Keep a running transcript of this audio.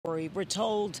We're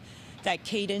told that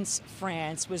Cadence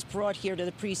France was brought here to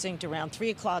the precinct around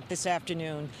 3 o'clock this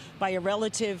afternoon by a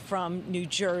relative from New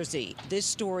Jersey. This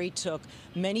story took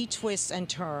many twists and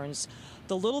turns.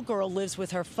 The little girl lives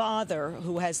with her father,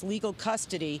 who has legal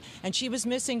custody, and she was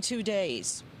missing 2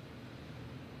 days.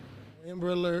 Amber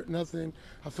alert, nothing.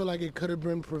 I feel like it could have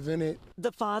been prevented.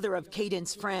 The father of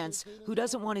Cadence France, who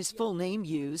doesn't want his full name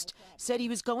used, said he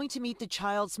was going to meet the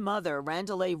child's mother,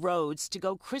 Randall Rhodes, to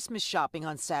go Christmas shopping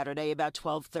on Saturday about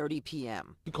 12:30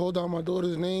 p.m. He called out my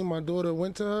daughter's name. My daughter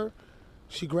went to her.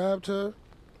 She grabbed her.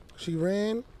 She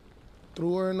ran,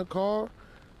 threw her in the car.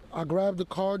 I grabbed the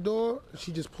car door.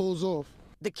 She just pulls off.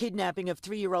 The kidnapping of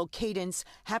 3-year-old Cadence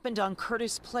happened on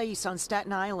Curtis Place on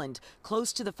Staten Island,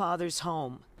 close to the father's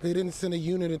home. They didn't send a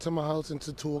unit into my house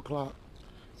until 2 o'clock.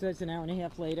 So it's an hour and a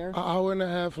half later? An hour and a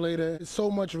half later. It's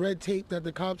so much red tape that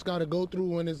the cops got to go through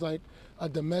when it's like a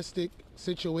domestic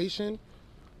situation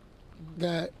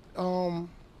that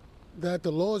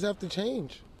the laws have to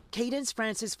change. Cadence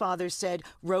France's father said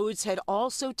Rhodes had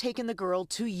also taken the girl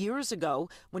 2 years ago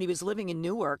when he was living in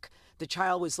Newark. The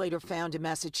child was later found in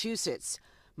Massachusetts.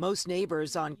 Most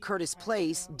neighbors on Curtis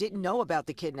Place didn't know about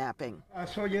the kidnapping. I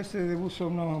saw yesterday there was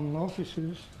some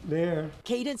officers there.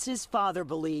 Cadence's father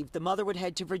believed the mother would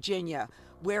head to Virginia,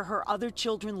 where her other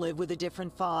children live with a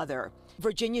different father.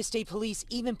 Virginia State Police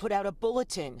even put out a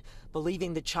bulletin,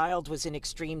 believing the child was in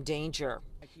extreme danger.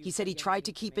 He said he tried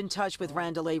to keep in touch with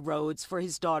Randall Rhodes for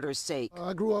his daughter's sake.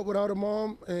 I grew up without a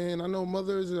mom, and I know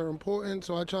mothers are important,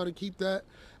 so I try to keep that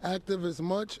active as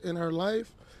much in her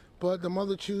life. But the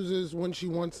mother chooses when she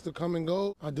wants to come and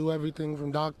go. I do everything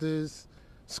from doctors,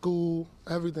 school,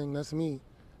 everything. That's me.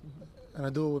 And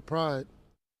I do it with pride.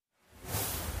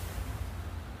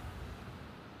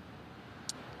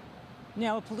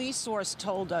 Now, a police source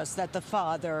told us that the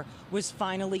father was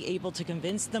finally able to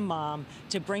convince the mom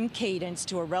to bring Cadence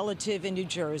to a relative in New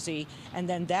Jersey, and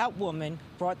then that woman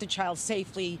brought the child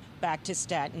safely back to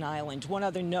Staten Island. One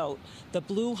other note, the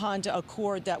blue Honda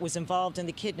Accord that was involved in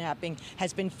the kidnapping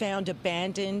has been found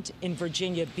abandoned in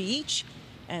Virginia Beach,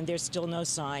 and there's still no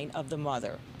sign of the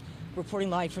mother. Reporting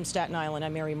live from Staten Island,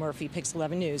 I'm Mary Murphy, Pix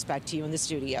 11 News. Back to you in the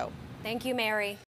studio. Thank you, Mary.